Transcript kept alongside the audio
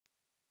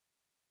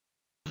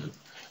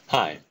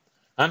Hi,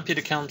 I'm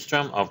Peter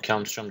Kalmstrom of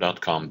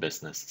kalmstrom.com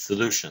Business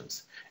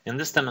Solutions. In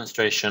this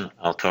demonstration,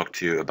 I'll talk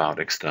to you about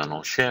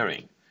external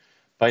sharing.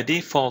 By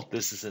default,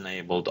 this is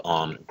enabled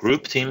on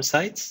group team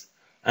sites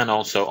and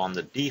also on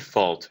the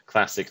default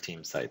classic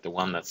team site, the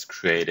one that's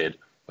created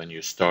when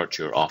you start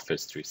your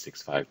Office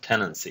 365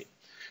 tenancy.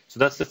 So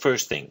that's the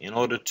first thing. In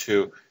order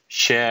to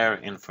share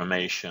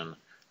information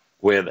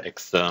with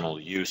external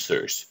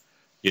users,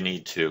 you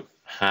need to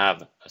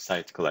have a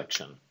site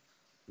collection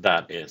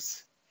that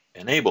is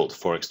enabled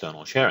for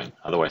external sharing,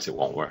 otherwise it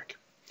won't work.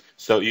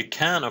 So you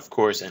can, of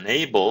course,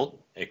 enable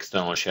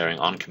external sharing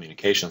on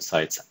communication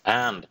sites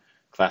and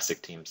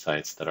classic team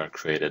sites that are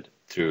created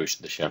through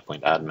the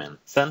SharePoint Admin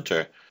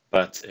Center,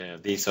 but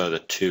these are the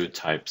two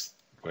types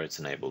where it's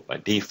enabled by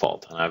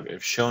default. And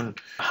I've shown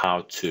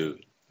how to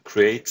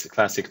create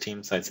classic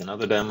team sites in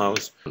other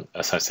demos.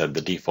 As I said,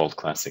 the default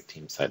classic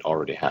team site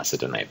already has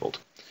it enabled.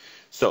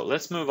 So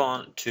let's move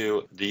on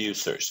to the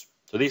users.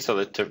 So these are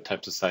the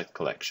types of site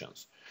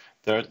collections.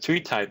 There are three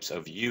types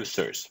of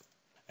users.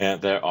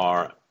 There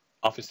are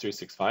Office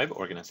 365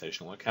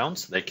 organizational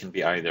accounts. They can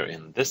be either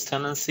in this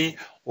tenancy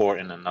or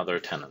in another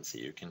tenancy.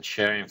 You can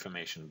share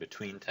information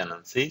between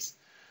tenancies.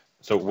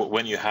 So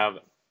when you have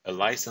a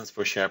license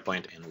for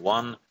SharePoint in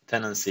one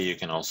tenancy, you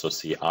can also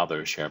see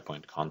other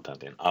SharePoint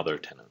content in other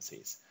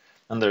tenancies.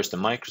 And there's the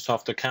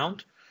Microsoft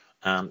account.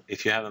 And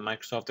if you have a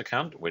Microsoft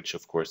account, which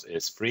of course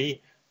is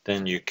free,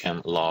 then you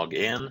can log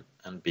in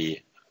and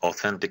be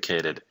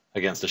authenticated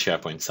against the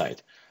SharePoint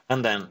site.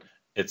 And then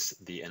it's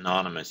the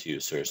anonymous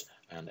users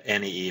and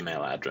any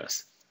email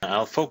address.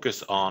 I'll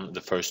focus on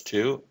the first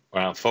two,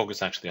 or I'll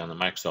focus actually on the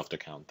Microsoft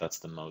account. That's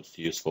the most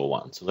useful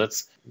one. So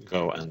let's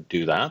go and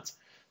do that.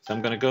 So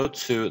I'm going to go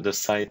to the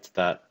site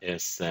that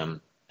is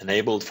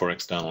enabled for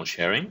external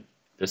sharing,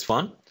 this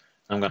one.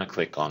 I'm going to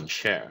click on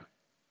Share.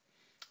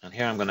 And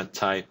here I'm going to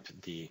type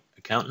the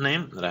account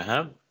name that I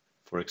have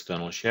for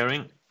external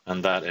sharing,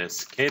 and that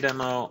is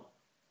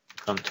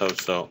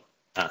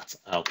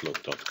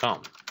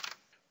kdemocontoso@outlook.com.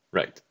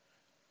 Right.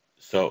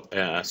 So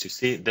as you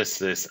see, this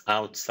is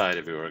outside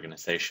of your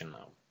organization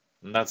now.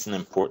 And that's an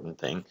important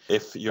thing.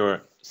 If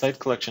your site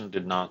collection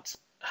did not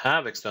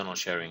have external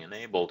sharing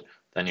enabled,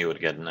 then you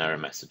would get an error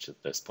message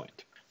at this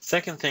point.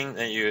 Second thing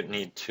that you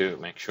need to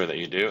make sure that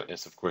you do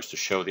is, of course, to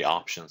show the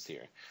options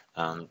here.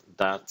 And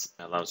that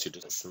allows you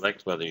to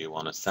select whether you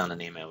want to send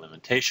an email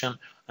invitation,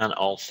 and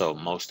also,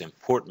 most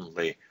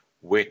importantly,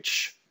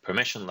 which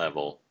permission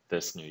level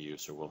this new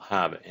user will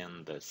have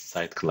in this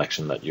site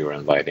collection that you're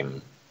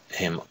inviting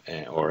him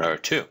or her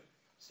to.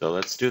 So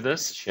let's do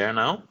this, share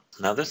now.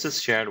 Now this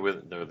is shared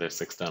with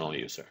this external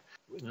user.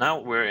 Now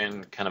we're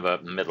in kind of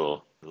a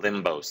middle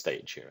limbo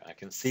stage here. I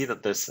can see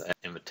that this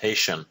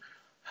invitation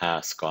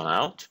has gone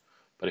out,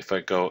 but if I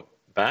go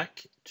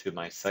back to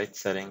my site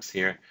settings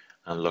here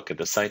and look at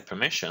the site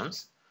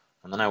permissions,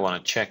 and then I want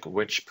to check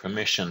which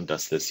permission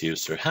does this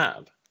user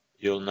have,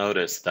 you'll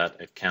notice that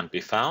it can't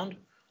be found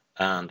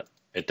and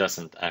it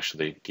doesn't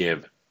actually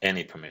give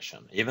any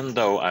permission. Even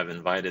though I've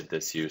invited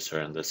this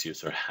user and this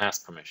user has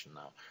permission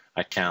now,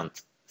 I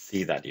can't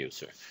see that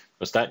user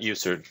because that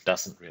user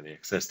doesn't really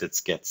exist. It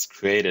gets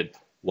created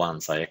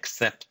once I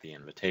accept the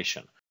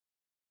invitation.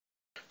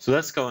 So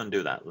let's go and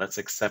do that. Let's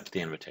accept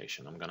the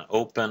invitation. I'm going to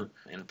open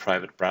in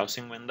private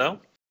browsing window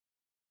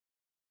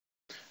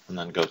and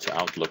then go to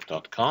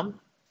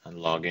outlook.com and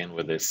log in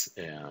with this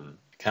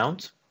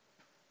account.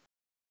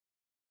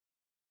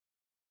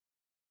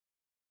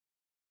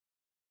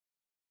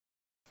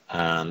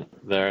 And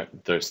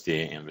there's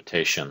the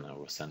invitation that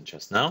was sent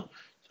just now.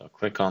 So I'll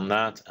click on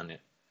that and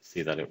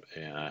see that I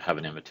have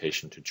an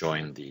invitation to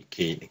join the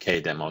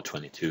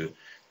KDemo22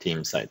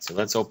 team site. So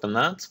let's open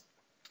that.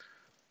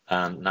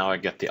 And now I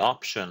get the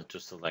option to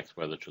select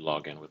whether to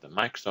log in with a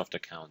Microsoft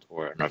account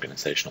or an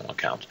organizational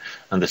account.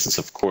 And this is,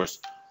 of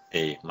course,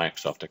 a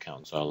Microsoft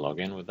account. So I'll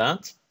log in with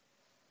that.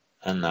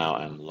 And now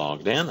I'm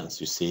logged in. As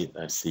you see,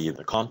 I see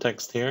the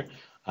context here.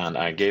 And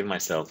I gave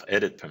myself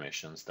edit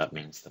permissions. That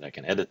means that I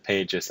can edit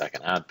pages, I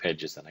can add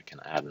pages, and I can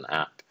add an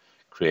app,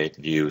 create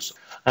views,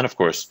 and of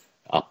course,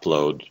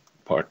 upload,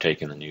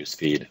 partake in the news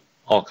feed,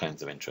 all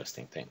kinds of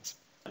interesting things.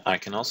 I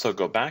can also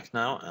go back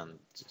now and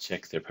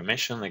check their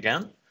permission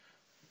again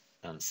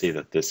and see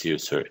that this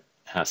user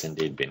has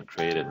indeed been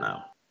created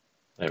now.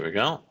 There we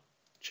go,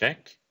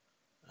 check.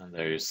 And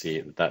there you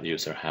see that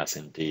user has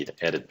indeed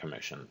edit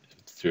permission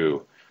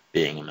through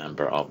being a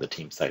member of the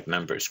team site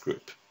members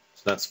group.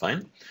 So that's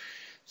fine.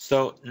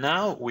 So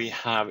now we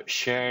have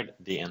shared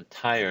the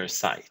entire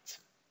site.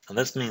 And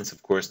this means,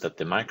 of course, that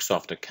the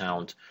Microsoft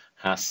account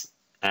has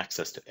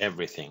access to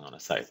everything on a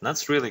site. And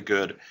that's really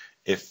good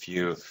if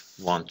you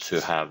want to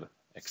have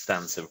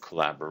extensive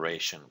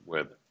collaboration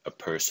with a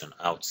person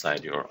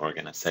outside your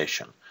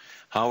organization.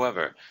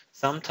 However,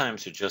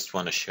 sometimes you just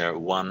want to share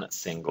one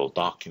single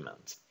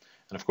document.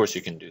 And of course,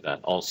 you can do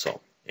that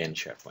also in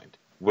SharePoint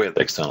with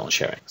external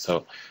sharing.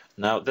 So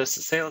now this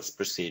sales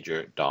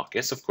procedure doc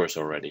is of course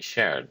already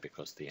shared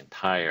because the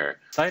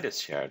entire site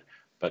is shared,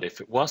 but if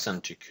it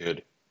wasn't, you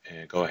could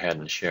go ahead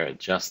and share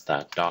just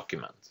that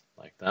document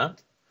like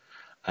that.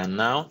 And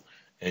now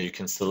you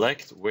can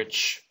select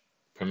which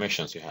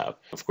permissions you have.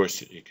 Of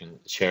course, you can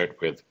share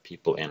it with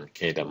people in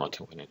KDemo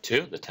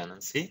 22, the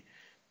tenancy,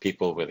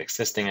 people with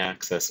existing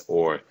access,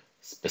 or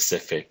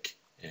specific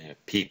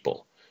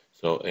people.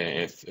 So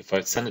if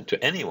I send it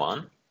to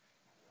anyone,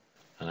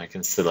 and I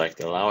can select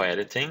allow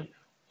editing,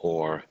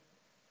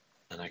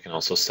 and I can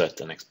also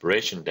set an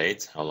expiration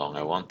date, how long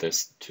I want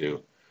this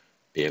to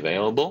be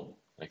available,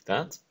 like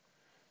that.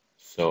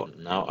 So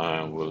now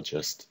I will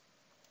just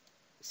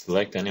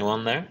select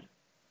anyone there.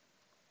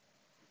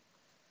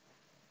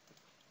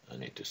 I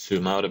need to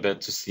zoom out a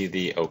bit to see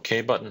the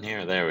OK button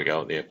here. There we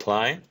go, the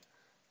apply.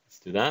 Let's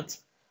do that.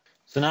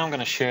 So now I'm going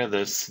to share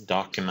this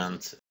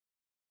document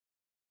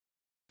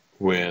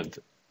with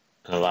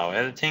allow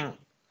editing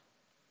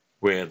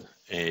with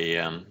a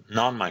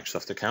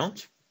non-Microsoft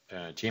account,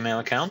 Gmail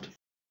account,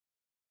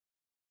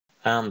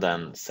 and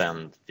then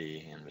send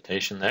the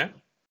invitation there.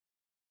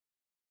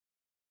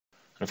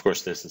 And of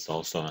course, this is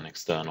also an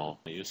external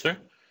user.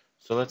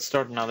 So let's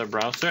start another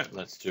browser.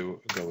 Let's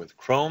go with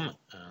Chrome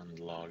and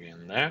log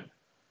in there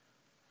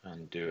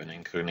and do an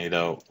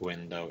incognito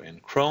window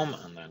in Chrome,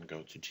 and then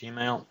go to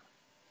Gmail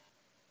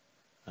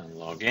and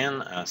log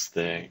in as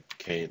the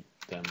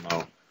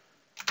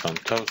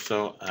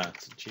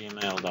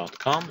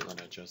kdemocontoso@gmail.com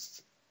that I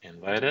just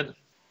invited.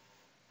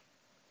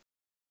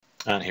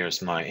 And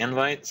here's my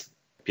invite.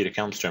 Peter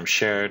Kalmstrom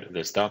shared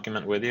this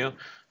document with you.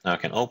 Now I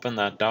can open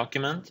that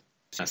document.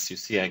 As you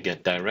see, I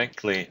get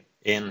directly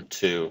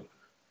into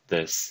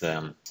this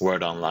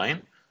Word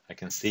Online. I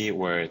can see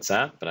where it's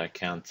at, but I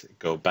can't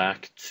go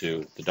back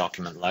to the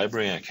document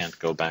library. I can't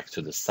go back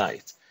to the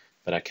site,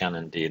 but I can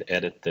indeed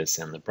edit this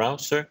in the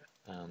browser.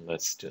 And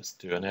let's just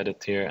do an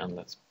edit here, and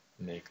let's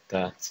make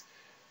that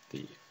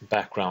the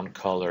background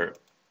color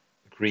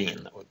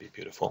green. That would be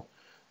beautiful.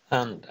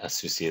 And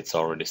as you see, it's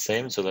already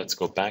saved. So let's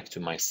go back to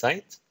my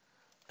site.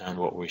 And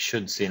what we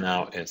should see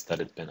now is that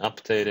it's been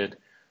updated,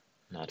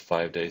 not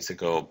 5 days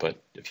ago, but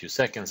a few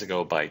seconds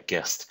ago by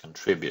guest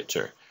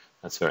contributor.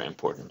 That's very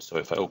important. So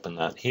if I open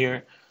that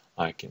here,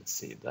 I can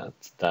see that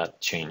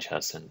that change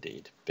has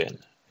indeed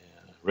been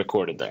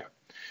recorded there.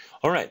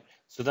 All right,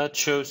 so that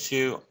shows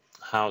you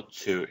how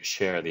to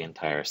share the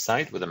entire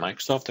site with a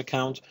Microsoft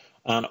account,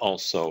 and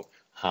also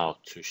how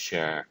to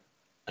share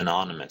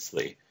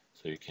anonymously,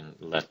 so you can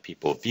let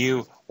people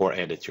view or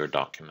edit your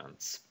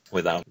documents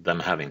without them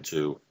having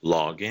to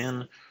log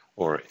in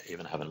or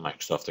even have a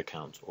Microsoft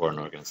account or an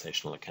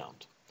organizational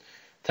account.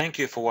 Thank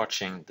you for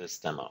watching this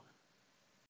demo.